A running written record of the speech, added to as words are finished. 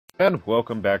And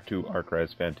welcome back to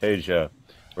Arcrise Fantasia.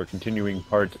 We're continuing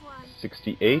part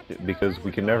 68 because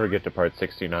we can never get to part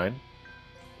 69.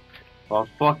 Oh,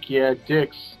 fuck yeah,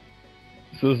 dicks.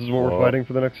 So this is what we're fighting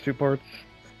for the next two parts?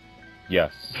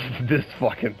 Yes. This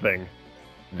fucking thing.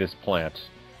 This plant,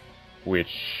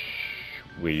 which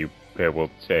it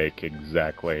will take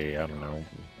exactly, I don't know,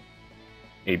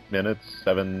 8 minutes,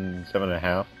 seven and a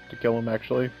half to kill him,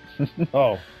 actually.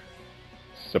 Oh.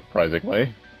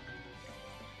 Surprisingly.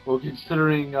 Well,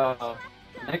 considering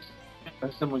next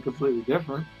time someone completely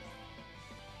different.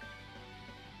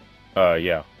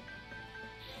 Yeah.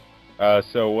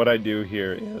 So what I do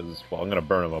here is, well, I'm gonna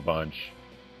burn him a bunch.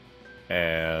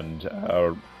 And,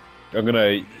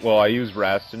 I use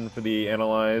Rastin for the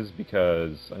Analyze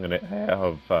because I'm gonna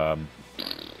have,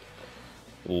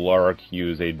 Lark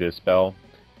use a Dispel.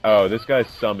 Oh, this guy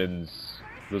summons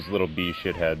those little bee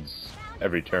shitheads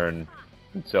every turn.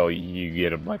 So you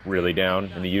get him, like, really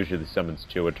down, and he usually summons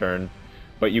 2 a turn.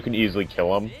 But you can easily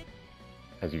kill them,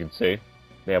 as you can see.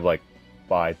 They have, like,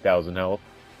 5,000 health.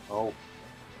 Oh.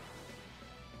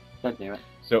 God damn it.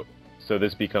 So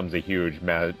this becomes a huge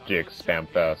magic spam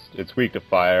fest. It's weak to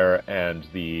fire, and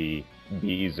the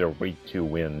bees are weak to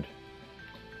wind.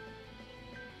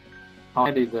 How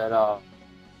handy that,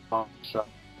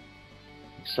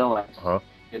 Excellent.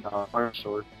 In Fire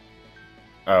Sword.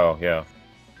 Oh, yeah.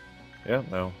 Yeah,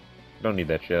 no. Don't need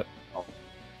that shit. Oh.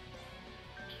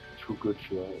 Too good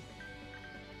shit.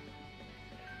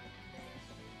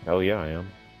 Hell yeah, I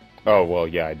am. Oh, well,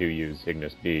 yeah, I do use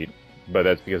Ignis Beat. But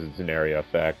that's because it's an area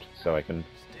effect, so I can...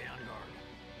 Stay on guard.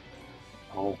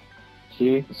 Oh.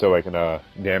 See? So I can,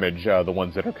 damage, the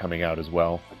ones that are coming out as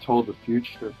well. I told the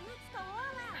future.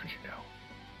 How'd you know?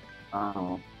 I don't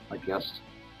know. I guessed.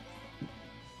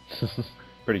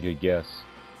 Pretty good guess.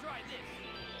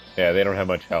 Yeah, they don't have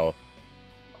much health.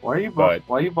 Why are you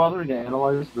bothering to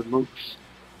analyze the mooks?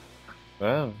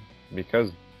 Well,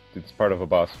 because it's part of a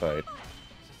boss fight.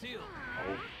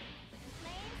 Oh.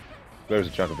 There's a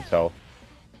chunk of its health.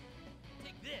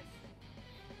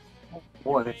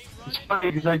 Boy, it's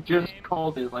funny because I just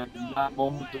called it like not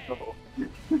moments ago.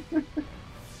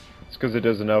 It's because it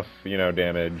does enough,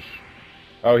 damage.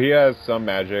 Oh, he has some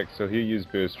magic, so he'll use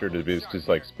Booster to boost his,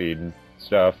 like, speed and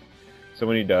stuff. So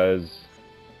when he does,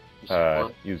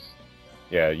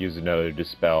 use another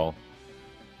Dispel.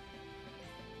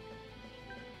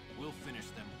 We'll finish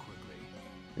them quickly.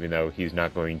 Even though he's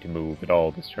not going to move at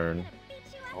all this turn.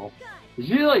 Oh. Is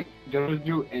he, like, gonna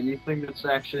do anything that's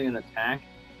actually an attack?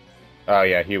 Oh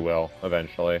yeah, he will,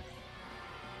 eventually.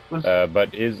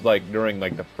 But like, during,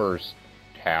 like, the first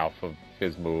half of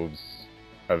his moves,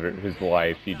 of his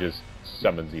life, he just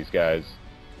summons these guys.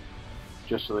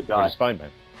 Just so the guy. Which is fine,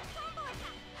 man.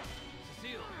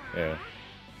 Yeah.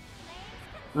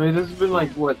 I mean, this has been,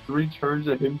 like, what, 3 turns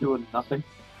of him doing nothing?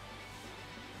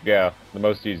 Yeah, the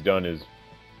most he's done is,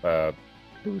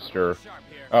 Booster.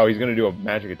 Oh, he's gonna do a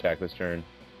magic attack this turn.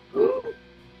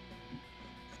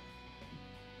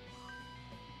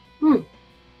 I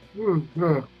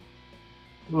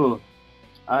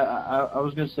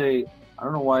was gonna say, I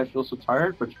don't know why I feel so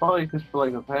tired, but it's probably because for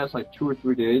like the past like 2 or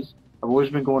 3 days, I've always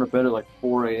been going to bed at like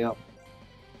 4 a.m.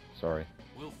 Sorry.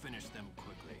 We'll finish them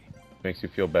quickly. Makes you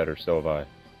feel better, so have I.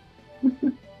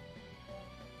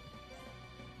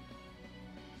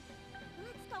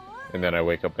 And then I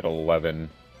wake up at 11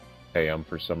 a.m.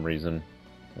 for some reason.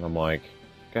 And I'm like,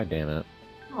 God damn it.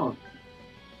 Oh.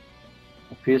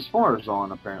 The PS4 is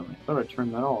on apparently. I thought I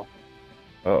turned that off.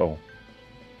 Uh-oh.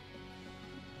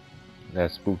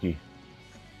 That's spooky.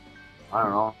 I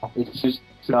don't know. It's just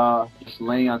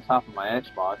laying on top of my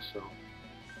Xbox, so.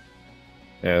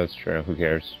 Yeah, that's true. Who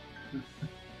cares?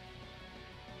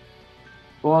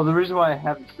 Well, the reason why I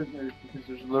have it sitting there is because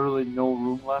there's literally no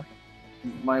room left.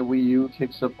 My Wii U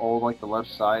takes up all like the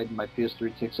left side, and my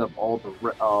PS3 takes up all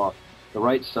the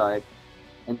right side,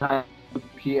 and I have the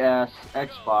PS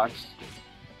Xbox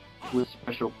with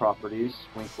special properties.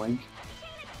 Wink, wink.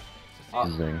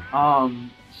 Zing.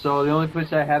 So the only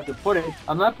place I have to put it,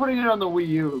 I'm not putting it on the Wii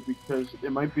U because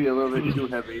it might be a little bit too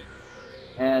heavy,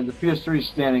 and the PS3 is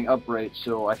standing upright,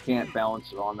 so I can't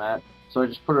balance it on that. So I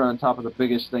just put it on top of the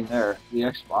biggest thing there, the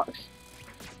Xbox.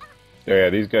 So yeah,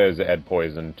 these guys add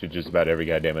poison to just about every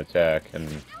goddamn attack, and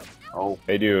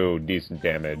they do decent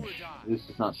damage. This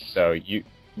is not. So you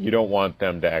don't want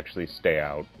them to actually stay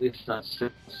out. It's not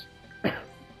six.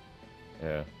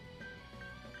 Yeah.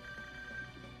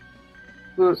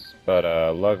 But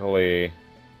luckily,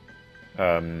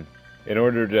 in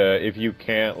order to, if you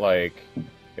can't, like,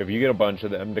 if you get a bunch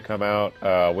of them to come out,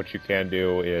 what you can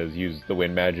do is use the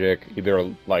wind magic.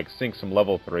 Either, like, sink some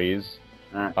level 3s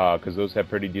Alright. because those have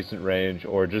pretty decent range,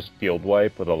 or just Field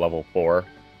Wipe with a level 4.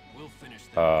 We'll finish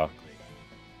them Uh,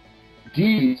 quickly.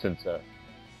 D. since,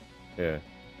 yeah.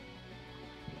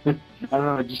 I don't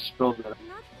know, I just spelled that.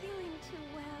 Not feeling too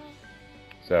well.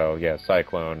 So, yeah,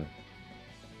 Cyclone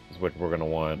is what we're gonna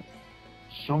want.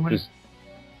 So many. Just,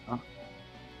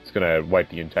 it's gonna wipe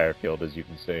the entire field, as you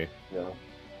can see. Yeah.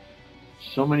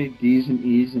 So many D's and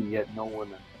E's and yet no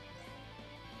women.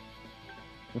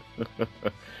 Well,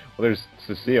 there's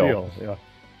Cecile. Yeah.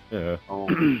 Yeah,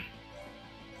 Oh.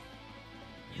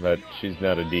 but she's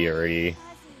not a D or E.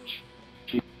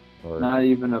 Or, Not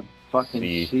even a fucking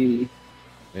C. C.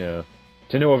 yeah.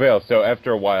 To no avail, so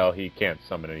after a while, he can't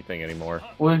summon anything anymore.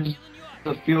 Well, just,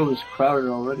 the field is crowded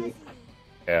already.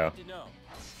 Yeah. Good to know.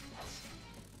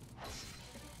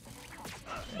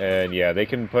 And yeah, they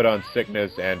can put on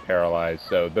Sickness and Paralyze,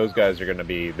 so those guys are gonna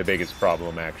be the biggest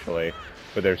problem, actually.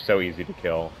 But they're so easy to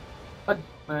kill. I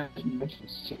mentioned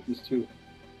sickness too.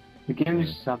 The game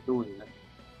needs to stop doing that.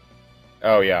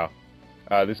 Oh yeah.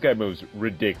 This guy moves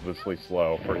ridiculously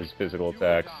slow for his physical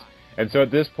attacks. And so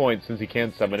at this point, since he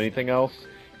can't summon anything else,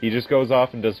 he just goes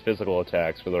off and does physical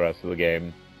attacks for the rest of the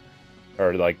game.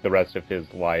 Or, like, the rest of his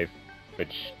life,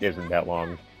 which isn't that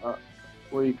long. What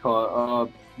do you call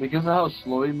it? Because of how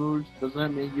slow he moves, doesn't that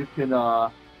mean you can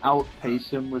outpace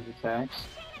him with attacks?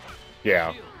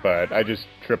 Yeah, but I just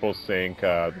triple sync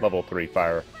level 3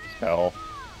 fire spell,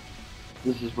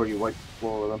 This is where you wipe the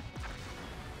floor with him.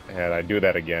 and I do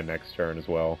that again next turn as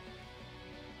well.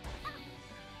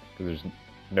 Because there's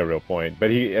no real point. But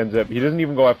he doesn't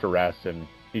even go after Rastin.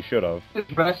 He should have. His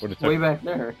best What is way that? back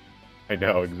there. I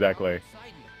know, exactly.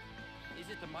 Exciting. Is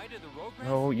it the might of the Rogress?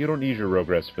 No, you don't need your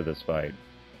Rogress for this fight.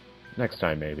 Next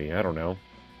time, maybe. I don't know.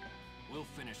 We'll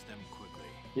finish them quickly.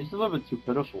 He's a little bit too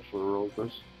pitiful for a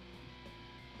Rogers.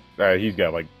 He's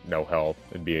got, like, no health.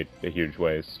 It'd be a huge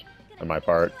waste on my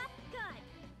part.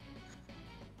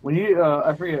 When you,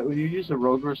 I forget, when you use a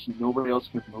Rogers, nobody else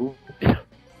can move.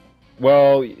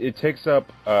 Well, it takes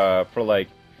up, for, like,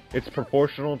 it's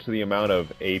proportional to the amount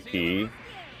of AP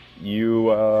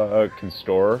you, can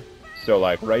store. So,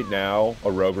 like, right now, a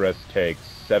Rogress takes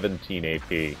 17 AP.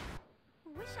 Wish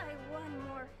I won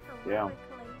more heroically.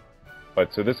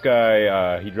 But, so this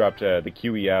guy, he dropped the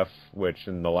QEF, which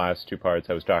in the last two parts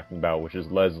I was talking about, which is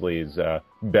Leslie's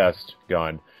best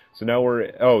gun. So now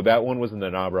we're... Oh, that one was in the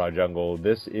Nabra jungle.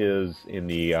 This is in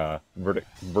the Vert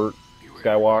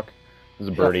Skywalk. This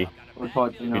is Birdie. We're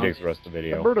called, you He know, takes the rest of the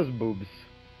video. Alberta's boobs.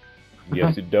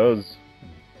 Yes, it does.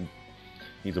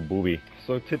 He's a booby.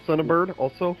 So tits on a bird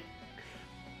also?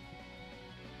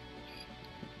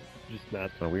 Just not.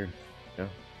 Kind of weird.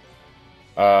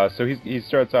 Yeah. So he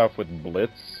starts off with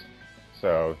Blitz.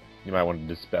 So you might want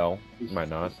to Dispel. You might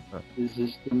not. is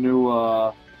this the new,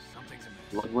 Something's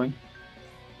amiss. Bloodwing?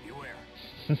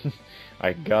 Beware.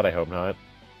 I hope not.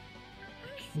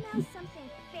 I smell something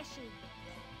fishy.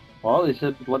 Well, they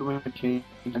said Bloodwing would change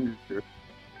gender. It's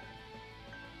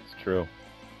true.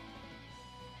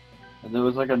 And there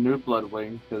was like a new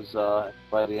Bloodwing, because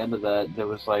by the end of that, there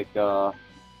was like,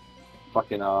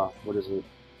 fucking, what is it?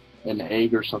 An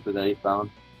egg or something that he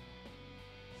found.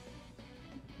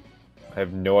 I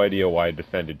have no idea why I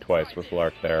defended twice with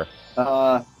Lark there.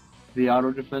 The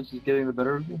auto defense is getting the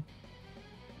better of you?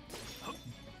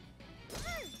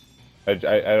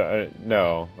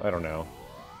 No, I don't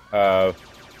know.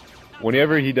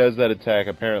 Whenever he does that attack,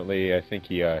 apparently I think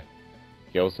he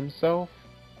heals himself.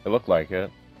 It looked like it,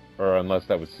 or unless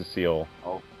that was Cecile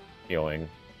healing.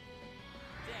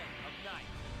 Dead of night.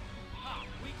 Ah,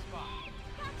 weak spot.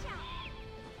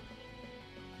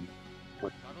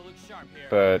 Gotta look sharp here.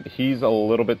 But he's a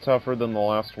little bit tougher than the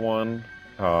last one.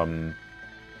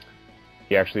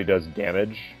 He actually does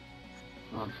damage.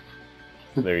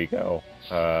 So there you go.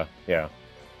 Yeah.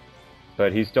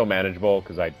 But he's still manageable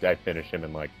because I finished him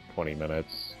in like 20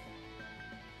 minutes.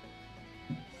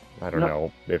 I don't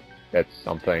know if that's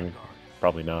something.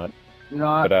 Probably not. You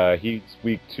know, But he's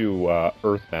weak to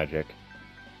earth magic.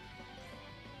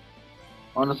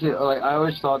 honestly, like, I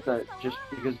always thought that just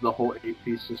because of the whole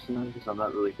AP system, because I'm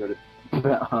not really good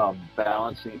at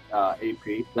balancing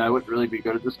AP, that I wouldn't really be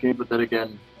good at this game, but then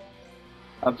again,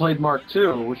 I played Mark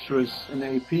II, which was an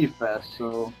AP fest,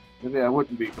 so maybe I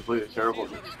wouldn't be completely terrible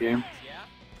at this game.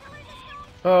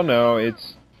 Oh no,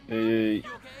 it's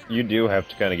you do have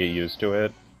to kind of get used to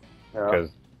it Yeah. because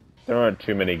there aren't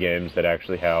too many games that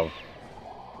actually have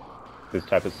this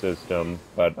type of system,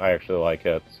 but I actually like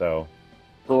it. So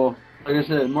So, like I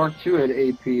said, Mark II had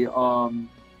AP,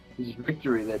 his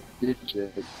Victory that ditched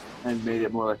it and made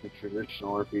it more like a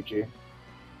traditional RPG.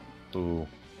 ooh,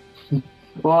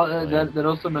 Well, that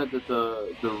also meant that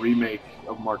the remake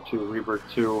of Mark II, Rebirth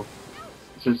 2,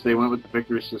 since they went with the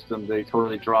victory system, they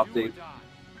totally dropped it.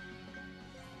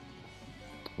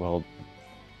 Well,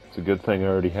 it's a good thing I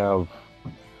already have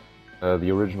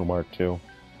the original Mark II.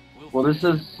 Well, this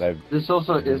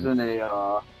also Mhm. isn't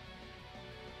a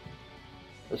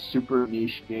super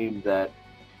niche game that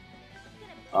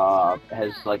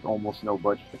has like almost no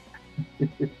budget.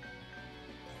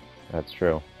 That's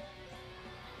true.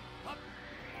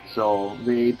 So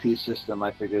the AP system,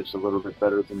 I think, is a little bit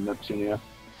better than Neptunia.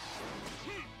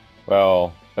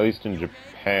 Well, at least in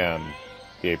Japan,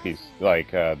 the AP's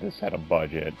this had a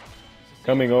budget.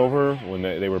 Coming over when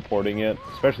they were porting it,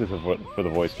 especially for the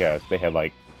voice cast, they had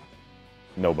like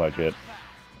no budget.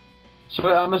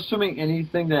 So I'm assuming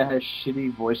anything that has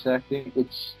shitty voice acting,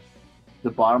 it's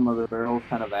the bottom of the barrel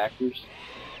kind of actors.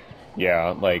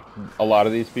 Yeah, like a lot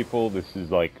of these people, this is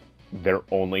like their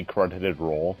only credited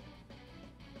role.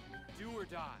 Do or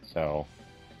die. So,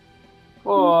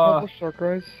 Well, Published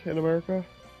Darkrise in America?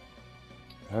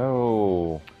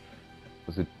 oh,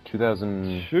 was it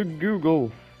 2000? Should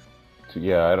Google.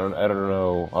 Yeah, I don't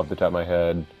know off the top of my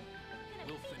head.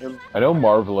 We'll finish. I know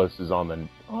Marvelous is on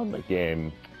the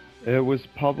game. It was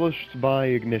published by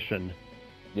Ignition.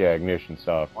 Yeah, Ignition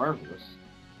stuff. marvelous.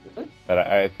 Is it? But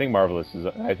I think Marvelous is.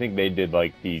 I think they did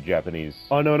like the Japanese.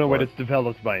 Oh no, wait, port. it's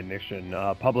developed by Ignition.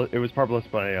 It was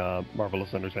published by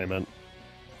Marvelous Entertainment.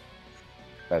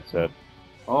 That's it.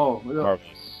 Oh, Marvelous.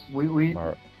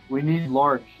 we need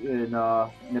Lark in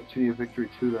Neptunia Victory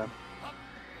 2 then.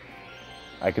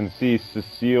 I can see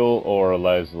Cecile or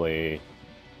Leslie,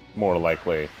 more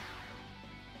likely.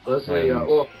 Leslie, And-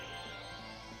 Cecile.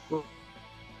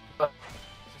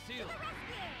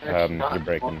 You're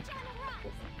breaking.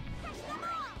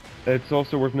 It's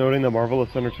also worth noting that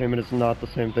Marvelous Entertainment is not the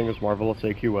same thing as Marvelous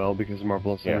AQL because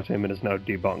Marvelous Yeah. Entertainment is now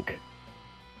defunct.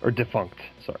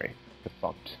 Sorry.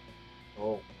 Defunct.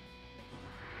 Oh.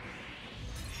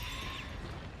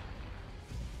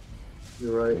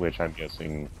 You're right. Which I'm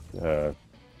guessing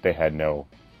they had no,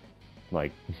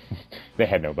 they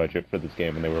had no budget for this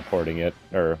game when they were porting it,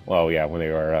 or well, yeah, when they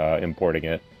were importing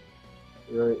it,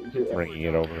 You're right. bringing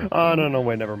it over. Oh, no,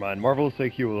 wait, never mind. Marvelous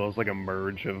AQL is like a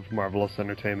merge of Marvelous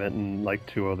Entertainment and like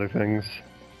two other things.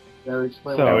 That would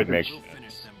explain So why That her would make We'll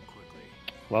finish them quickly.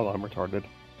 Well, I'm retarded.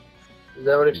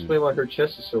 that would explain why her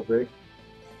chest is so big.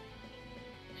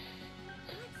 Let's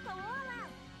go all out.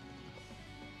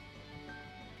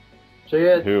 So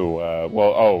yeah, Who?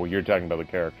 Well, oh, you're talking about the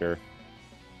character.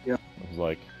 Yeah. I was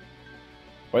like,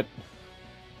 what?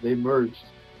 they merged.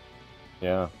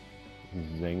 Yeah.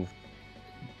 Zing.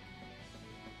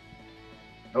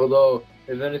 Although,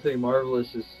 if anything,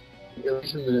 Marvelous is, at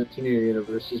least in the Neptunia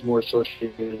universe, is more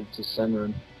associated to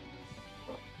Senran.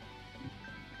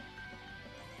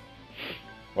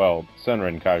 Well,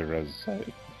 Senran Kagura's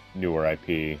newer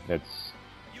IP. That's,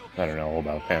 I don't know,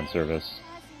 about fan service.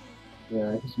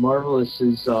 Yeah, because Marvelous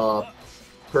is,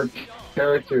 her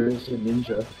character is a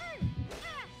ninja.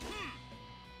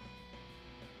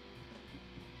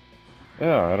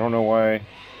 Yeah, I don't know why.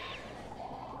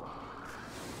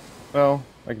 Well,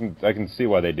 I can see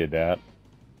why they did that.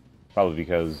 Probably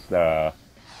because, let's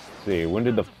see, when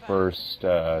did the first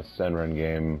Senran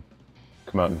game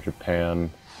come out in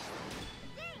Japan?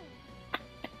 This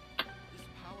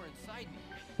power inside me.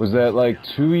 Was that like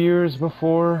 2 years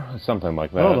before? Something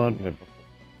like that. Hold on.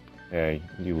 Yeah,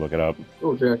 you look it up.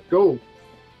 Go, Jack, go!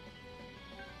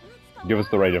 Give us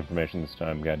the right information this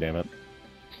time, goddammit.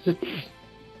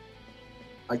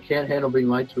 I can't handle being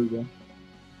lied to again.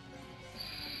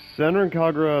 Senran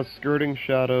Kagura Skirting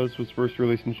Shadows was first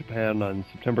released in Japan on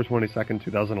September 22nd,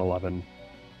 2011.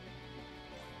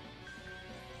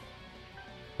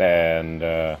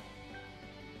 And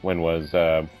when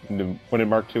did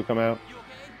Mark II come out?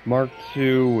 Mark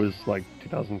II was like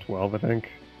 2012, I think.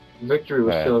 Victory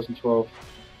was Right. 2012.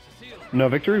 Cecile. No,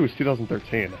 Victory was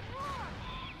 2013.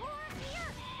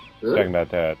 Really? Talking about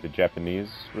the Japanese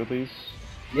release.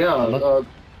 Yeah, Unless-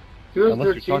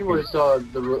 2013 unless was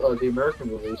the American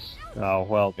release. Oh,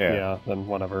 well, Yeah. yeah, then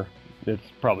whatever. It's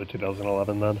probably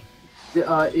 2011 then.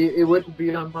 Yeah, it wouldn't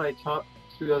be on my top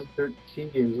 2013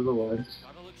 games otherwise.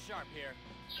 Gotta look sharp here.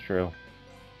 It's true.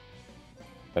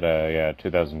 But yeah,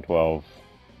 2012.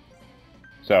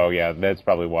 So yeah, that's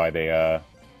probably why they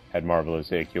had Marvelous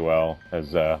AQL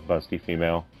as busty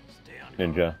female Stay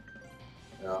on. ninja,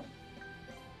 Yeah.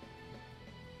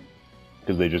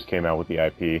 because they just came out with the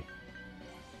IP.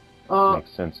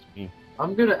 Makes sense to me.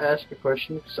 I'm gonna ask a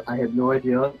question because I have no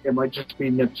idea. It might just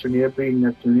be Neptunia being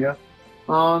Neptunia.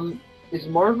 Is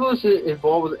Marvelous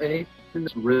involved with anything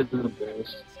that's rhythm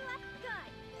based? Fix you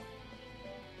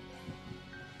up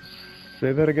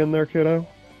Say that again there, kiddo?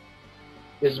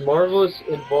 Is Marvelous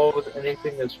involved with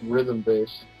anything that's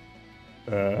rhythm-based?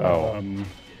 Rhythm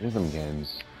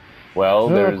games. Well,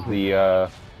 there's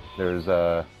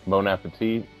Mon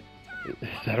Appetit. Is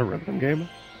that a rhythm game?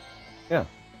 Yeah,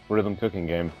 rhythm cooking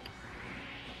game.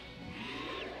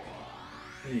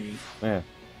 Yeah.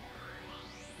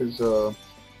 Because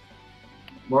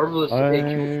Marvelous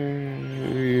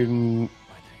AQ.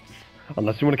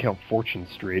 Unless you want to count Fortune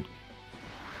Street,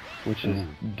 which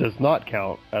does not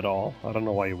count at all. I don't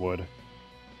know why you would.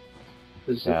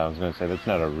 Yeah, I was gonna say that's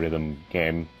not a rhythm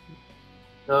game.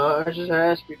 I just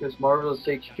asked because Marvelous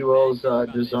HQL's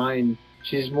design,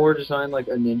 she's more designed like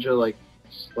a ninja, like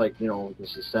you know,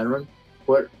 this is Senran,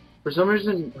 but for some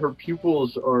reason her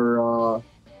pupils are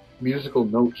musical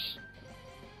notes.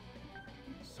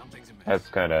 Something's amiss. That's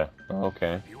kind of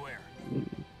okay. Beware.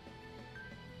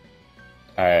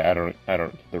 I don't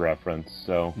get the reference,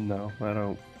 so. No, I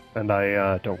don't, and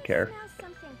I don't care. Smell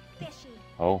something fishy.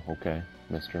 Oh, okay,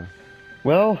 Mister.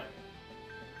 Well,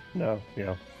 no,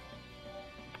 yeah.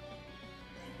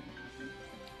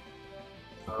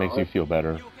 Makes you feel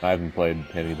better. I haven't played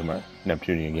any of the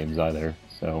Neptunian games either,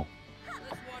 so. Let's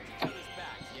watch each other's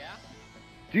backs, yeah?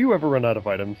 Do you ever run out of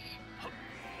items?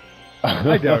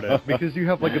 I doubt it, because you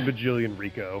have like a bajillion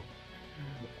Rico.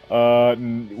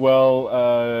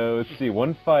 Let's see.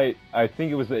 One fight, I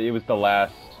think it was the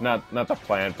last, not the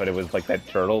plant, but it was like that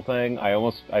turtle thing. I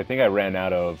think I ran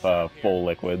out of full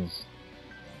liquids,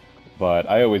 but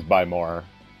I always buy more.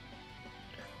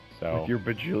 So. With your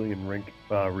bajillion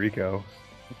Rico.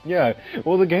 Yeah,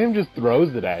 well, the game just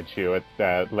throws it at you at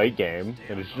that late game,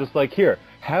 and it's just like, here,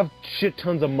 have shit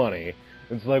tons of money.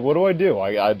 It's like, what do?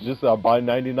 I'll buy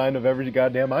 99 of every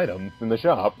goddamn item in the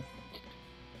shop.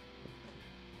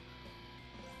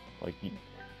 Like,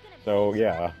 so,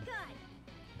 yeah.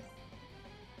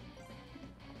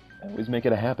 I always make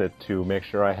it a habit to make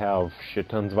sure I have shit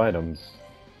tons of items.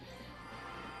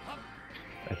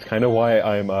 That's kind of why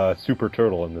I'm a Super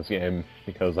Turtle in this game,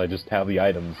 because I just have the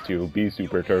items to be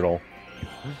Super Turtle.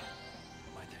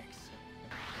 My thanks.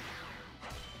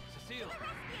 Cecile.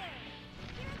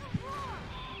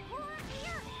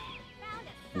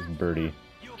 This is Birdie.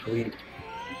 Sweet.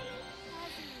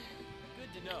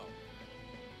 Good to know.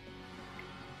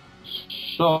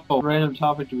 So, what random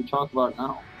topic do we talk about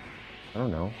now? I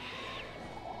don't know.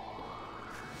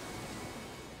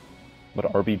 What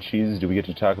RPGs do we get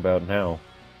to talk about now?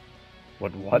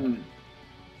 What?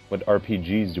 What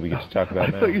RPGs do we get to talk about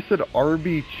I now? thought you said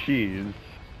RB cheese.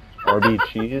 RB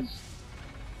cheese?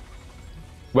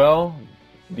 Well,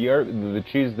 the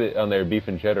cheese that on their beef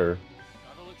and cheddar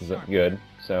Gotta look is sharp. good,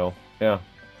 so yeah,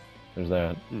 there's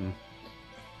that.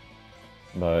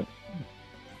 But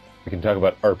we can talk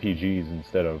about RPGs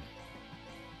instead of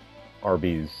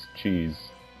Arby's cheese.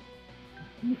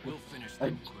 We'll finish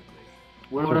things quickly.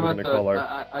 What we're about gonna call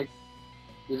our-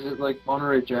 is it like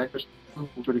Monterey Jack or something?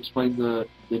 Who could explain the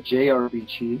JRB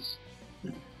cheese?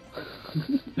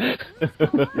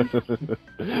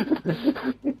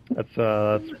 That's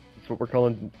what we're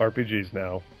calling RPGs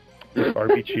now.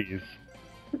 RB cheese.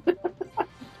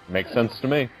 Makes sense to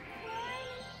me.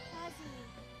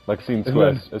 Fuzzy. Lexine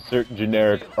Quest, a certain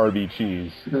generic RB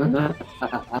cheese. And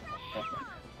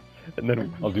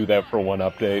then I'll do that for one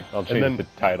update. I'll change then the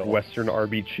title. Western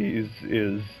RB cheese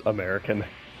is American.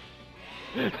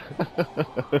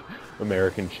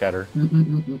 American cheddar.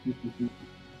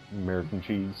 American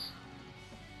cheese.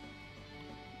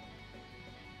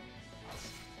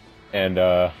 And,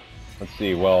 let's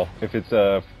see, well, if it's,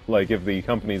 like, if the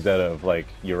company's out of, like,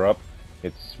 Europe,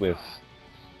 it's Swiss.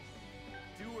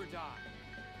 Do or die.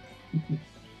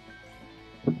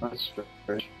 That's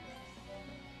strange.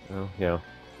 Oh, yeah.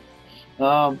 Stay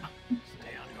on guard.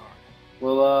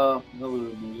 Well, that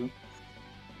was amusing.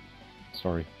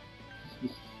 Sorry.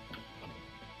 Let's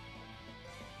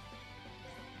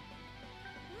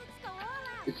go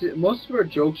all out. Most of our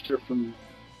jokes are from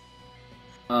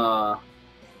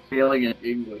failing at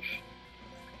English.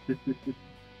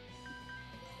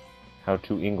 How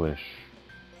to English.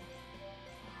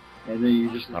 And then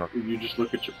you just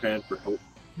look at Japan for help.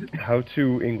 How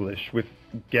to English with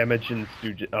Gamage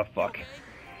Stooge. Oh, fuck.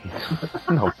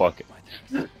 No, fuck it.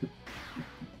 Let's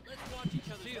watch each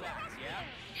other's backs, yeah?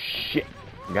 Shit.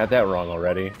 Got that wrong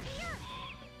already.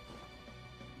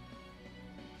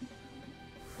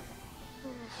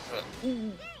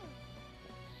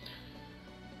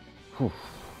 Whew.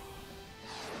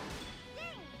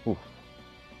 Whew.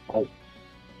 Oh.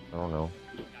 I don't know.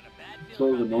 Got a bad So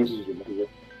feeling the about noises are making.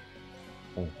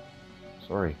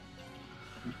 Sorry.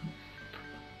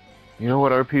 You know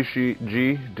what RPG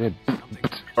did?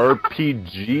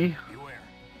 RPG? Beware.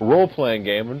 Role-playing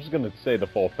game. I'm just gonna say the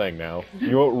full thing now.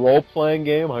 You know what role-playing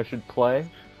game I should play?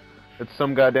 It's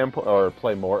some goddamn or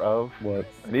play more of. What?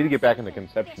 I need to get back into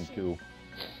Conception 2.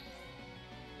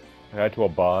 I got to a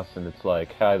boss and it's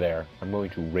like, hi there, I'm going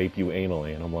to rape you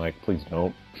anally, and I'm like, please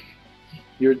don't.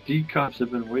 Your decops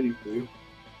have been waiting for you.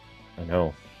 I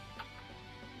know.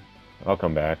 I'll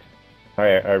come back. I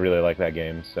really like that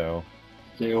game, so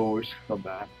They always come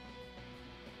back.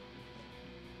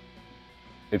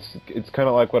 it's kind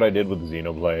of like what I did with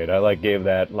Xenoblade. I like gave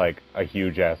that like a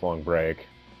huge ass long break,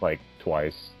 like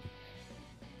twice.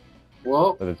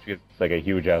 Well, But it's like a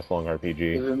huge ass long RPG.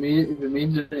 if it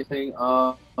means anything,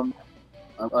 I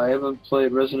haven't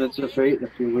played Resonance of Fate in a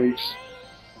few weeks.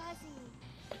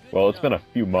 Well, it's been a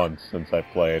few months since I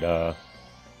played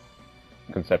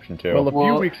Conception 2. Well, a few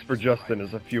Well- weeks for Justin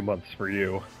is a few months for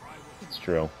you, It's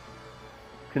true.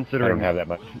 I considering don't have that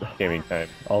much gaming time.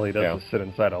 all he does Yeah. is sit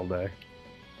inside all day.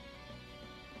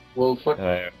 Well, fuck.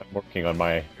 I'm working on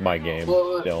my game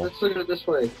Well, still. let's look at it this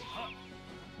way.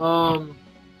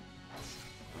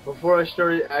 Before I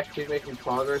started actually making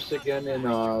progress again in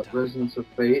Resonance of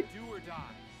Fate, Do or die.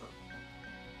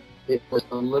 it was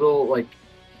a little like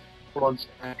months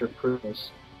after Christmas.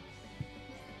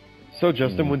 So,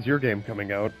 Justin, Hmm. when's your game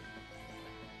coming out?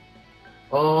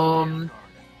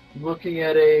 Looking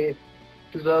at a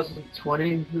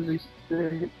 2020 release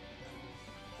date.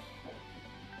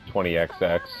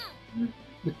 20XX,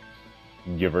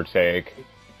 give or take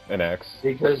an X.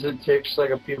 Because it takes like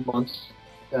a few months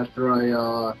after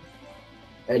I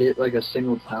edit like a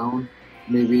single town,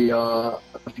 maybe a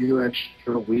few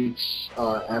extra weeks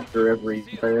after every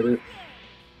edit.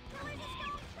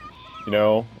 You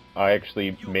know, I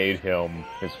actually made him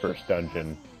his first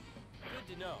dungeon.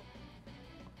 Good to know.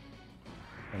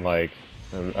 And like,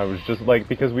 I was just like,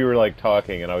 because we were like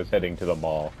talking and I was heading to the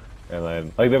mall. And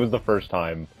then, like, that was the first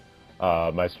time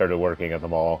I started working at the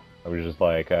mall. I was just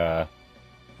like, we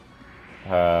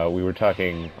were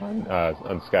talking on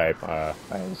Skype. I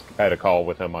had a call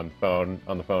with him on the phone.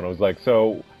 I was like,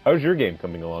 so, how's your game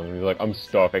coming along? And he was like, I'm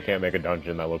stuck. I can't make a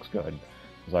dungeon that looks good. I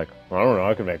was like, well, I don't know.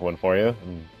 I can make one for you.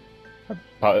 And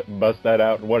I bust that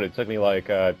out. What, it took me like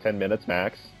 10 minutes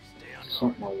max.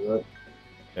 Something like that.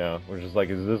 Yeah, we're just like,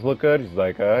 does this look good? He's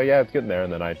like, yeah, it's getting there.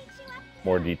 And then I,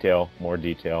 more detail,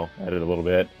 edit a little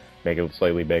bit, make it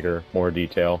slightly bigger, more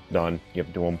detail, done, give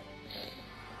it to him.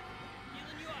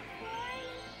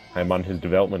 I'm on his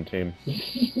development team.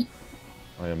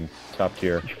 I am top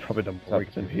tier. You've probably done more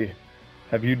work than he.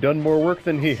 Have you done more work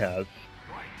than he has?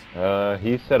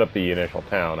 He set up the initial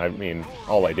town. I mean,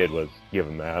 all I did was give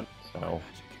him that, so.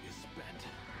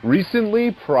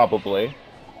 Recently, probably.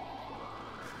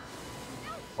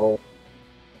 Oh,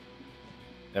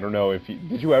 I don't know if you,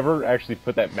 did you ever actually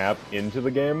put that map into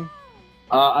the game?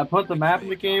 I put the map in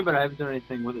the game, but I haven't done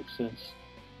anything with it since.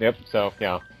 Yep, so,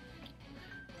 yeah.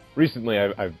 Recently,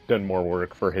 I've done more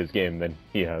work for his game than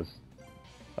he has.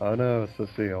 Oh no,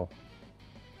 Cecile.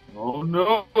 Oh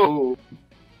no!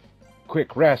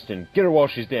 Quick, Rastin, get her while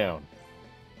she's down.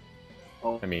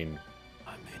 Oh, I mean,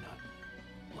 I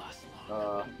may not last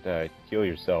long. heal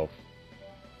yourself.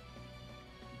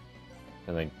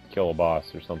 And then kill a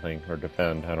boss or something, or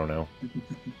defend, I don't know.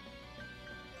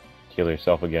 Heal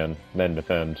yourself again, then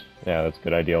defend. Yeah, that's a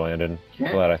good idea, Landon.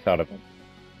 Can't- Glad I thought of it.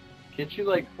 Can't you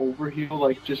like overheal?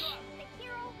 Like just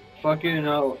fucking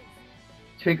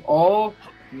take all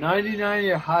 99 of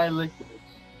your high liquids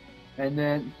and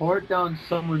then pour it down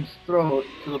someone's throat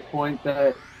to the point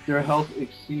that their health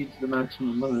exceeds the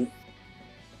maximum limit.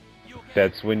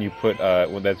 That's when you put,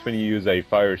 that's when you use a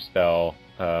fire spell,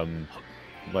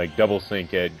 like double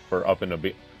sync it for up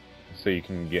and so you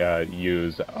can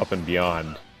use up and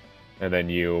beyond, and then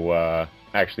you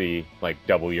actually like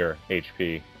double your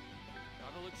HP,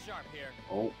 Gotta look sharp here.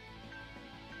 Oh,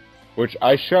 which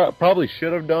I probably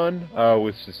should have done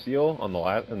with Cecile on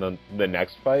the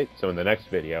next fight. So in the next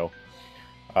video,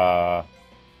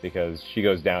 because she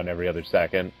goes down every other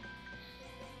second.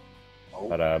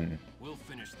 But We'll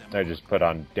finish them. I just put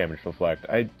on damage reflect.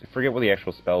 I forget what the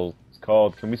actual spell is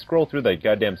called. Can we scroll through the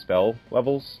goddamn spell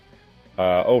levels?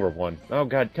 Over one. Oh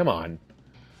god, come on.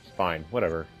 It's fine,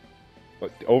 whatever.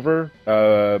 What, over?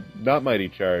 Not Mighty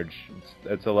Charge.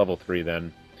 It's a level 3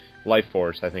 then. Life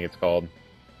Force, I think it's called.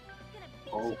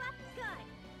 oh,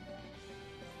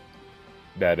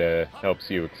 That helps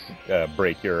you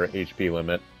break your HP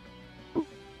limit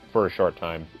for a short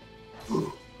time.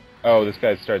 Oh, this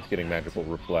guy starts getting magical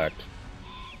reflect.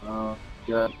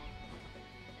 yeah.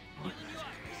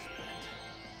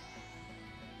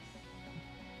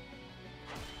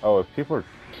 Oh, if people are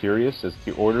curious as to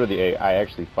the order I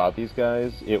actually fought these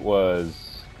guys, it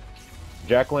was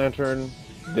Jack-Lantern,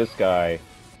 this guy,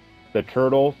 the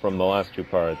turtle from the last two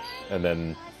parts, and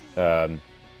then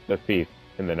the thief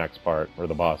in the next part, or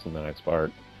the boss in the next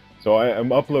part. So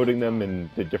I'm uploading them in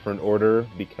the different order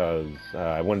because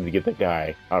I wanted to get the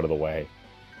guy out of the way.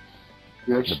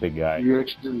 The big guy. You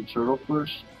actually did the turtle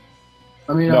first?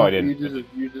 I mean, No, I didn't.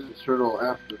 You did the turtle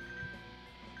after.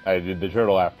 I did the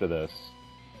turtle after this.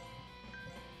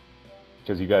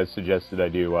 Because you guys suggested I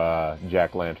do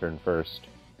Jack-Lantern first.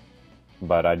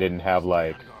 But I didn't have,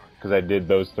 like... Because I did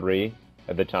those three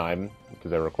at the time.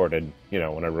 Because I recorded, you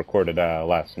know, when I recorded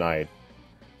last night,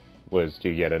 was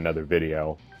to get another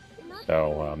video.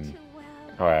 So,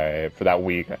 for that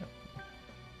week...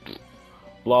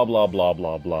 Blah, blah, blah,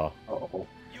 blah, blah.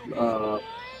 Uh-oh.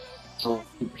 So,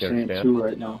 you're saying two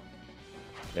right now.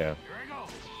 Yeah.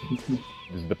 This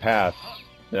is the past.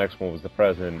 The next one was the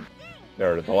present.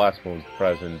 Or the last one was the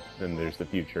present. Then there's the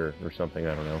future or something.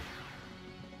 I don't know.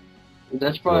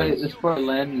 That's probably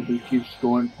Landon who keeps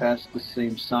going past the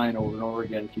same sign over and over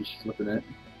again. Keeps flipping it.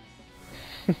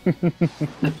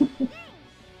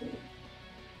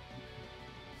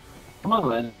 Come on,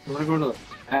 Landon. You want to go to the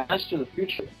past or the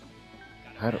future?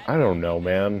 I don't know,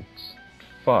 man.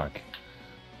 Fuck.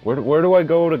 Where do I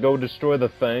go to go destroy the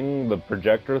thing, the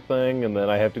projector thing, and then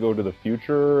I have to go to the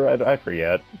future? I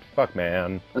forget. Fuck,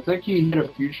 man. I think you hit a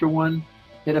future one,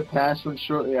 hit a past one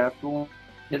shortly after one,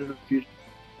 hit a future.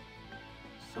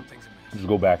 Something's amiss. Just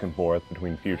go back and forth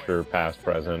between future, past,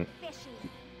 present.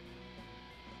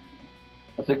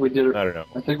 I think we did it. I don't know.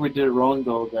 I think we did it wrong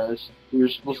though, guys. We were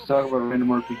supposed to talk about a random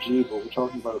RPG, but we're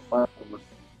talking about a platformer.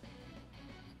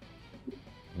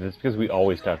 That's because we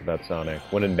always talk about Sonic.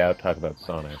 When in doubt, talk about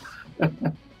Sonic.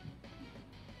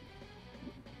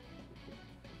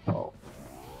 Oh.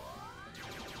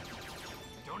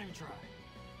 Don't even try.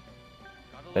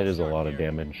 That is a lot of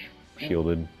damage.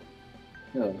 Shielded.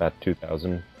 Yeah. About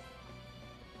 2,000.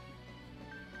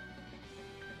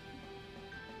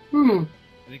 Hmm.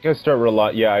 I think I start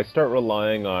I start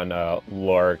relying on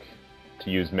Lark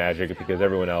to use magic because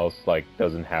everyone else like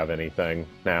doesn't have anything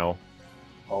now.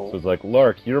 Oh. So it's like,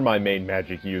 Lark, you're my main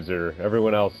magic user.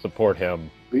 Everyone else support him.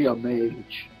 Be a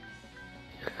mage.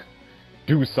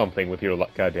 Do something with your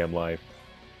goddamn life.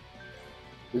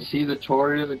 Is he the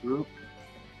Tory of the group?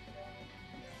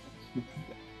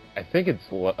 I think it's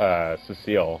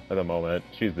Cecile at the moment.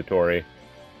 She's the Tory.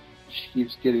 She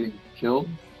keeps getting killed.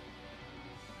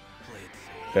 Play it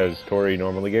safe. Does Tory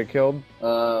normally get killed?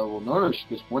 Well, no, she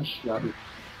gets one shot. You okay?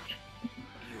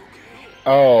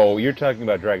 Oh, you're talking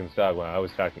about Dragon's Dogma. I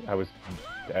was talking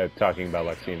about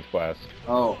Lexine's Quest.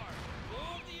 Oh.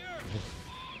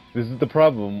 This is the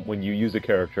problem when you use a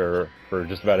character for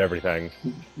just about everything.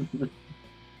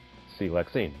 See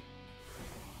Lexine.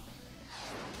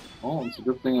 Oh, it's a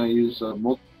good thing I use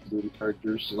multiple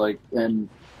characters. Like, and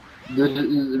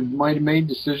my main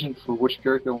decision for which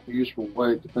character I want to use for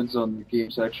what depends on the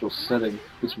game's actual setting.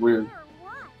 It's weird.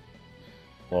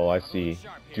 Well, I see.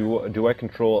 Do I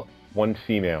control one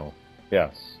female?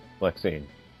 Yes, Lexine.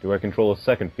 Do I control a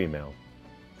second female?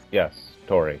 Yes,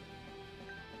 Tori.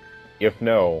 If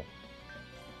no,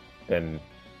 then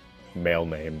male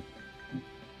name,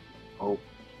 Oh.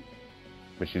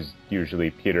 which is usually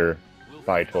Peter,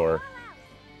 Vitor,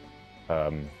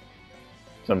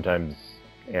 sometimes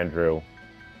Andrew,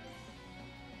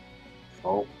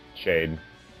 Oh. Shade,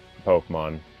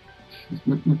 Pokemon,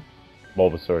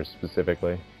 Bulbasaur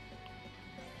specifically.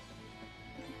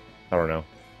 I don't know.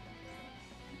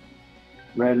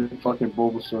 Random fucking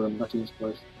Bulbasaur in Lexine's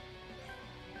place.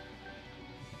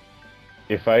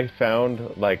 If I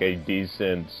found like a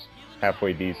decent,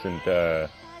 halfway decent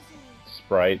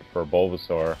sprite for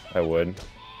Bulbasaur, I would.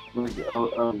 Like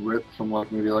a rip from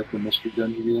like maybe like the Mystery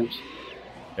Dungeon games.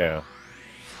 Yeah.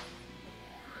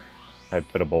 I'd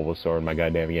put a Bulbasaur in my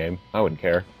goddamn game. I wouldn't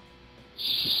care.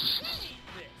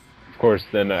 Of course,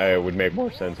 then it would make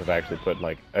more sense if I actually put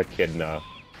like Echidna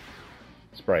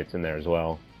sprites in there as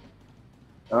well.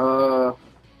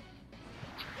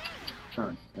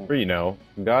 Trying to think. Or, you know,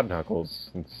 God Knuckles.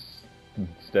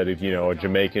 Instead of, you know, a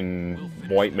Jamaican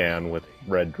white man with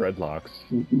red dreadlocks.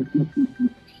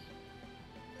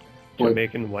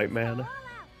 Jamaican white man.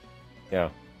 Yeah.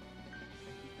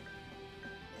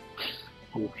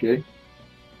 Okay.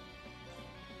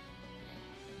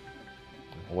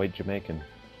 A white Jamaican.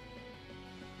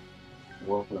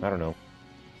 Well, I don't know.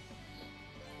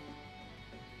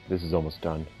 This is almost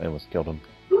done. I almost killed him.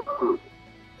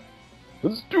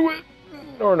 Let's do it!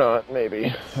 Or not,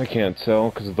 maybe. I can't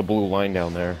tell because of the blue line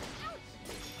down there.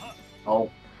 oh.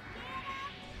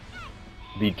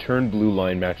 The turned blue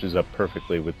line matches up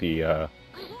perfectly with the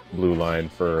blue line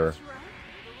for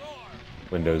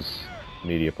Windows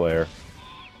Media Player.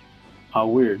 How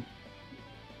weird.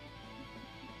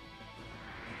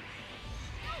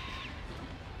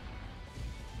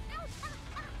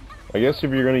 I guess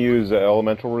if you're going to use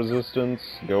elemental resistance,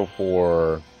 go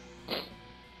for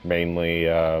mainly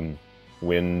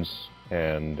winds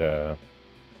and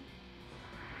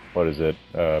what is it?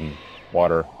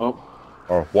 Water. Oh,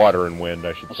 Or water and wind,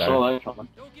 I should I say. saw that coming.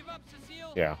 Don't give up,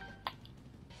 Cecile. Yeah.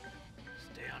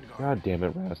 Stay on guard. God damn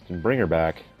it, Rastin. Bring her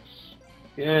back.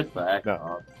 Get back No.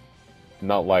 up.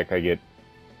 Not like I get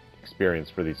experience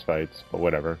for these fights, but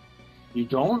whatever. You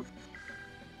don't?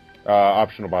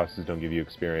 Optional bosses don't give you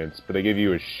experience, but they give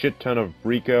you a shit ton of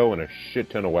Rico and a shit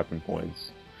ton of weapon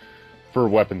points. For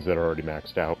weapons that are already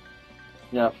maxed out.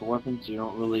 Yeah, for weapons you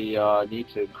don't really need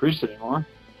to increase it anymore.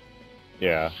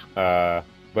 Yeah,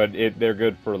 but they're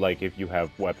good for, like, if you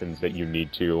have weapons that you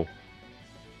need to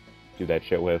do that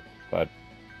shit with, but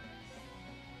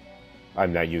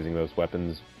I'm not using those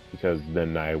weapons, because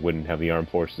then I wouldn't have the armed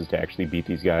forces to actually beat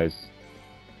these guys.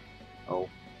 Oh.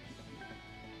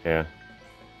 Yeah.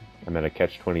 I'm at a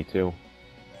catch-22.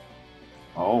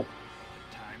 Oh.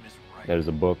 The time is right. That is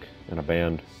a book and a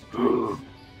band. To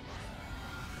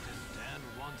stand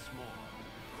once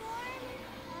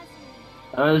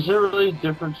more. Is there really a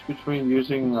difference between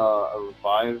using a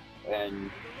revive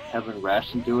and having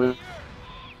Ration do it?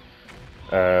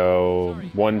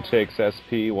 One takes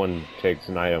SP, one takes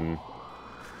an item.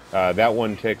 That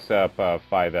one takes up 5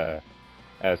 5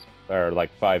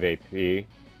 AP.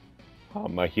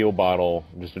 A heal bottle,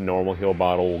 just a normal heal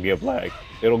bottle, will give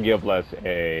it'll give less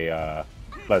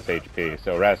HP.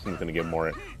 So Rastin's gonna give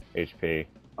more HP.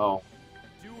 Oh.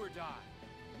 Do or die.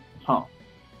 Huh.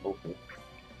 Okay.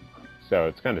 So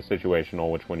it's kind of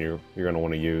situational which one you're gonna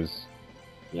want to use.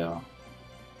 Yeah.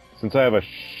 Since I have a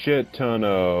shit ton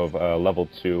of level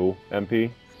 2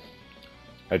 MP,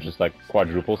 I just like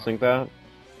quadruple sync that.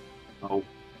 Oh.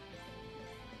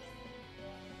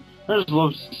 I just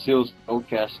love Cecile's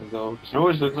outcasting though. It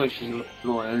always looks like she's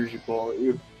throwing an energy ball at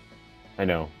you. I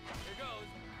know. Here goes.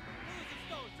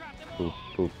 Go, drop them Poop,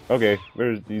 all. poop. Okay,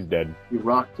 he's dead. You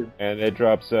rocked him. And it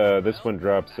drops, this one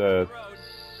drops,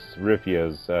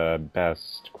 Rifia's,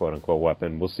 best quote-unquote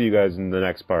weapon. We'll see you guys in the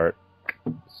next part.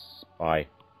 Bye.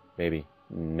 Maybe.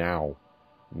 Now.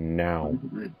 Now.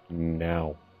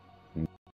 Now.